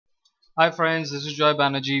Hi friends, this is Joy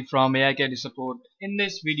Banerjee from AI Caddy Support. In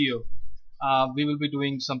this video, we will be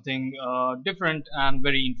doing something different and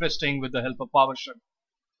very interesting with the help of PowerShell.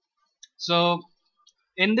 So,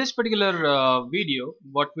 in this particular video,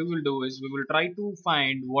 what we will do is we will try to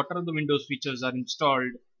find what are the Windows features are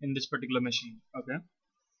installed in this particular machine. Okay.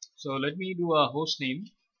 So let me do a host name.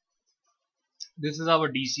 This is our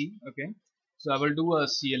DC. Okay. So I will do a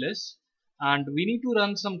CLS, and we need to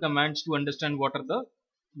run some commands to understand what are the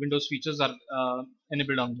Windows features are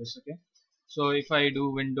enabled on this. Okay. So if I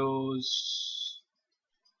do Windows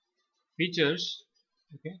features,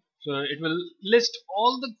 okay, so it will list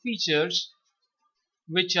all the features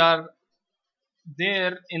which are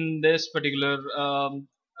there in this particular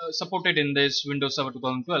supported in this Windows Server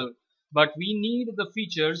 2012, but we need the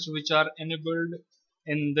features which are enabled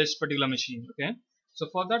in this particular machine. Okay, so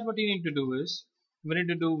for that what you need to do is we need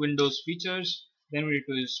to do Windows features, then we need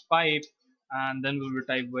to use pipe, and then we will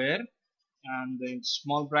type where, and then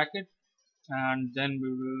small bracket, and then we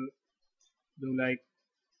will do like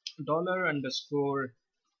dollar underscore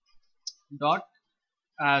dot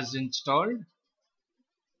as installed.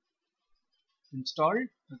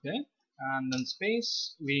 Okay, and then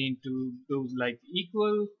space we need to do like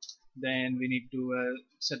equal, then we need to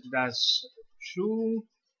set it as true.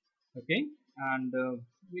 Okay, and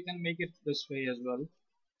we can make it this way as well,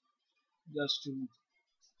 just to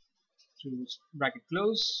bracket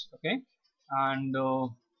close. Okay, and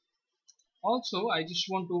also I just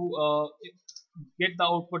want to get the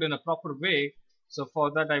output in a proper way, so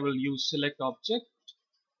for that I will use select object,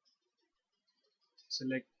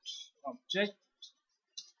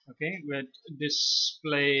 okay, with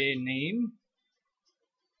display name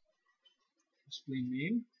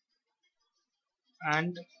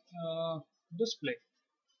and display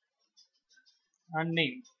and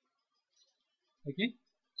name. Okay,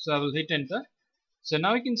 so I will hit enter. So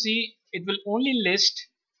now you can see it will only list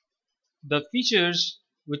the features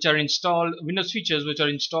which are installed, Windows features which are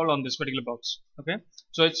installed on this particular box. Okay,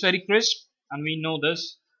 so it's very crisp and we know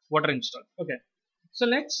this what are installed. Okay, so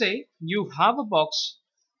let's say you have a box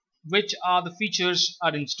which are the features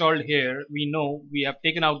are installed here. We know we have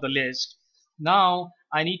taken out the list. Now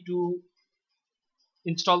I need to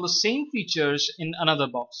install the same features in another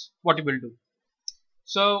box. What we will do?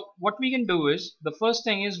 So what we can do is, the first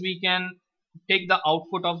thing is we can take the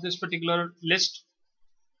output of this particular list.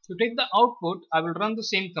 To take the output, I will run the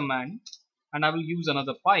same command and I will use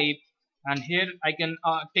another pipe, and here I can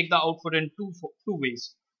take the output in two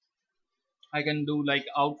ways. I can do like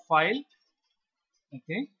out file,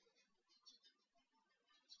 okay,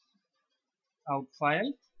 out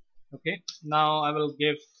file. Okay, now I will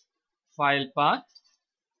give file path,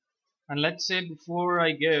 and let's say before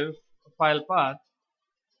I give file path,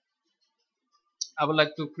 I would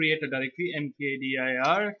like to create a directory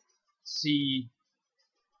mkdir c.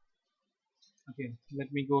 Okay,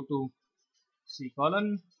 let me go to c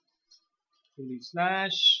colon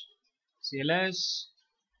 /cls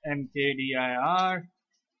mkdir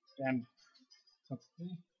temp.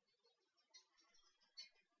 Okay,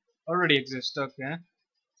 already exists. Okay,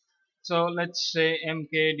 so let's say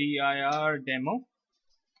mkdir demo.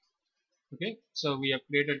 Okay, so we have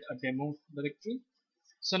created a demo directory.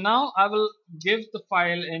 So now I will give the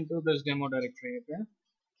file into this demo directory. Okay,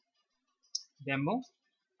 demo,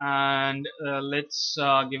 and let's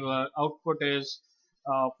give a output is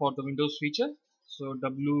for the Windows feature. So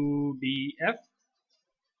wdf.txt.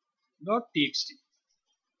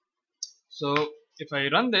 So if I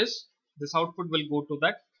run this output will go to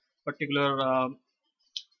that particular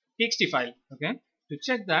txt file. Okay, to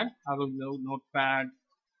check that I will go notepad.exe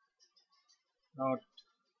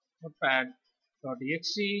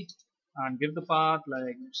and give the path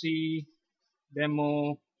like c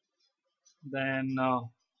demo, then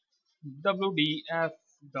wdf.txt.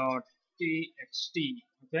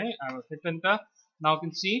 Okay, I will hit enter. Now you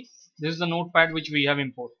can see this is the notepad which we have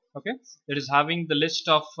imported. Okay, it is having the list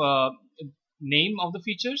of name of the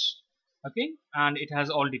features. Okay, and it has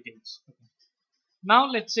all details. Okay. Now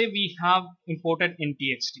let's say we have imported in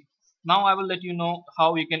txt. Now I will let you know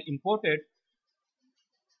how you can import it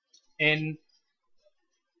in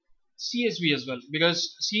CSV as well,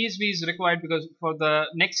 because CSV is required because for the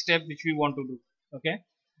next step which we want to do. Okay,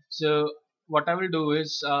 so what I will do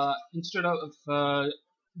is instead of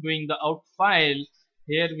doing the out file,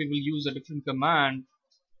 here we will use a different command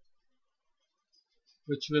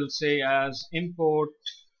which will say as import-csv.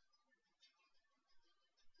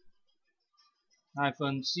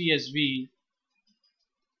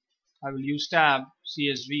 I will use tab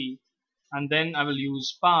CSV, and then I will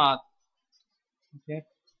use path. Okay,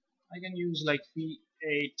 I can use like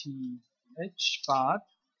path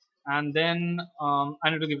and then I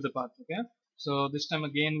need to give the path. Okay, so this time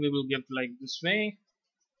again we will give like this way,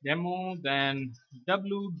 demo, then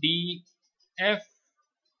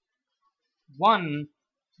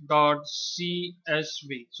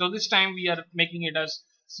wdf1.csv. so this time we are making it as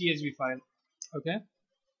CSV file. Okay,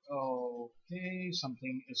 okay,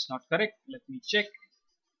 something is not correct, let me check.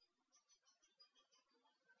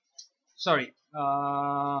 Sorry,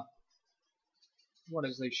 what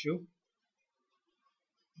is the issue?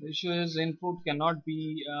 The issue is input cannot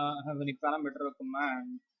be have any parameter or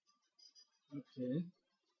command. Okay,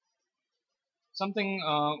 something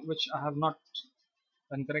which I have not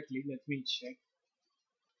done correctly. Let me check.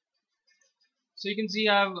 So you can see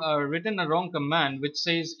I have written a wrong command which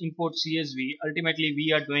says import CSV. Ultimately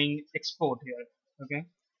we are doing export here. Okay,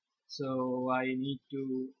 so I need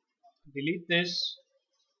to delete this.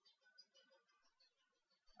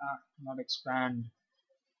 Not expand.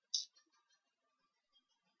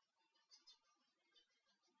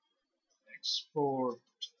 Export.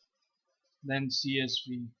 Then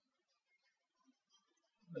CSV.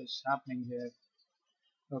 What is happening here?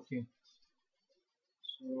 Okay,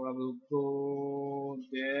 so I will go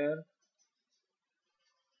there.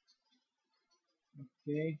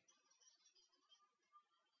 Okay,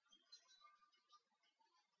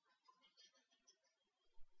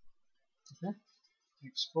 okay,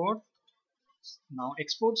 export. Now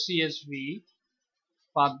export CSV,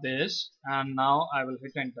 path this, and now I will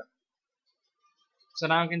hit enter. So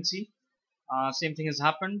now you can see same thing has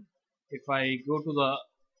happened. If I go to the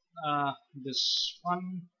this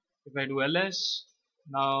one, if I do ls,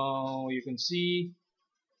 now you can see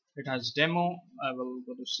it has demo. I will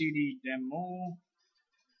go to cd demo.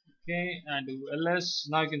 Okay, and do ls.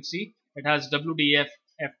 Now you can see it has wdf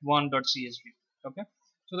f1.csv. Okay,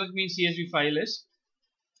 so that means CSV file is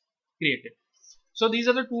created. So these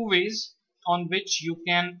are the two ways on which you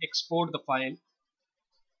can export the file,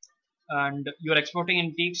 and you're exporting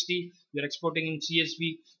in txt, you're exporting in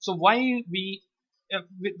CSV. So why we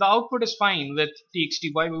the output is fine with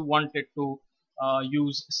txt, why we wanted to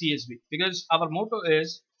use CSV? Because our motto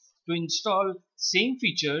is to install same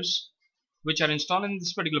features which are installed in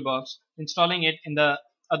this particular box, installing it in the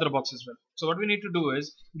other box as well. So what we need to do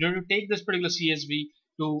is you need to take this particular CSV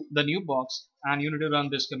to the new box and you need to run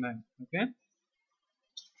this command. Okay,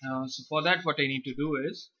 so for that what I need to do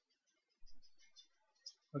is,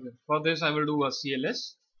 okay, for this I will do a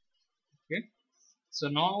CLS. Okay, so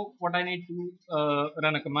now what I need to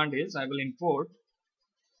run a command is I will import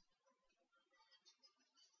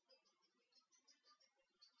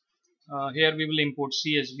here we will import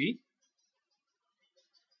CSV.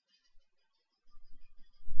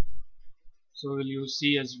 So we'll use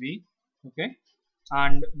CSV. Okay,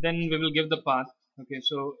 and then we will give the path. Okay,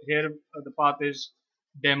 so here the path is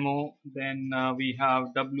demo, then we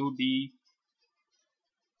have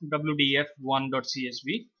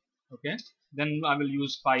wdf1.csv. okay, then I will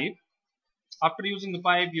use pipe. After using the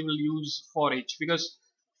pipe you will use for each, because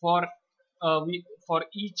for for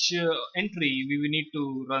each entry we will need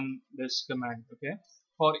to run this command. Okay,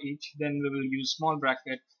 for each, then we will use small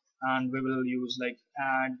bracket and we will use like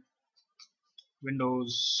add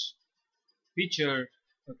windows feature.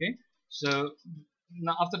 Okay, so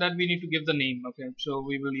now after that we need to give the name. Okay, so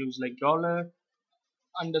we will use like dollar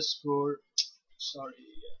underscore, sorry,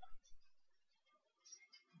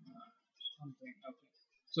 something. Okay,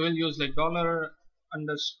 so we'll use like dollar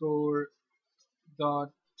underscore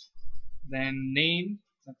dot then name.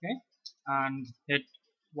 Okay, and hit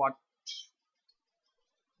what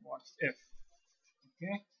if.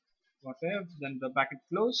 Okay, what if, then the bracket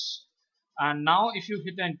close, and now if you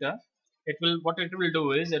hit enter, it will, what it will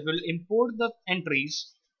do is it will import the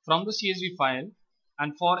entries from the CSV file,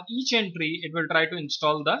 and for each entry it will try to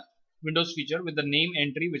install the Windows feature with the name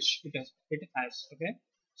entry which it has. Okay,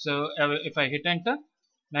 so if I hit enter,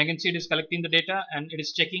 now I can see it is collecting the data and it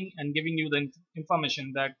is checking and giving you the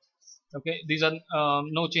information that okay, these are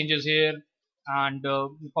no changes here, and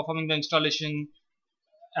performing the installation,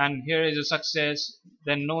 and here is a success,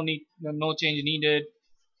 then no change needed.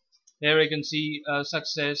 Here I can see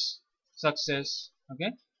success.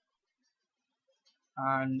 Okay,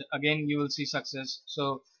 and again you will see success.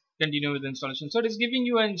 So continue with the installation. So it is giving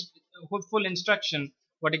you a full instruction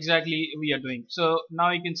what exactly we are doing. So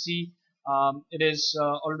now you can see it is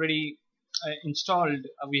already installed.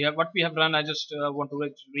 We have what we have done. I just want to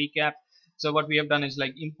recap. So what we have done is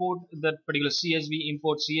like import that particular CSV,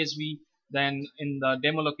 import CSV, then in the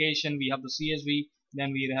demo location we have the CSV,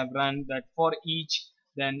 then we have run that for each,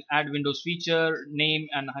 then add Windows feature, name,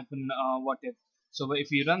 and hyphen what if. So if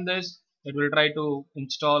we run this, it will try to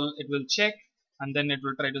install, it will check, and then it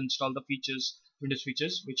will try to install the features, Windows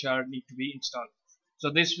features which are need to be installed.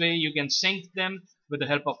 So this way you can sync them with the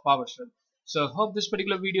help of PowerShell. So hope this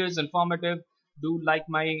particular video is informative. Do like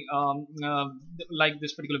my like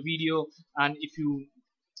this particular video, and if you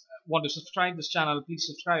want to subscribe this channel, please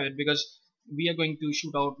subscribe it, because we are going to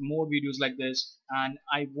shoot out more videos like this, and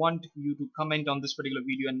I want you to comment on this particular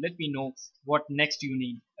video and let me know what next you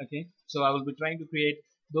need. Okay, so I will be trying to create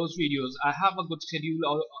those videos. I have a good schedule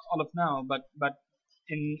all of now, but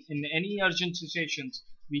in any urgent situations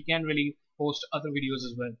we can really post other videos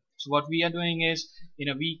as well. So what we are doing is, in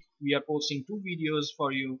a week we are posting 2 videos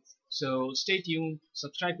for you. So stay tuned,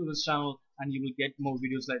 subscribe to this channel, and you will get more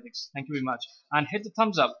videos like this. Thank you very much, and hit the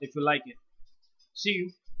thumbs up if you like it. See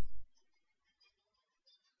you.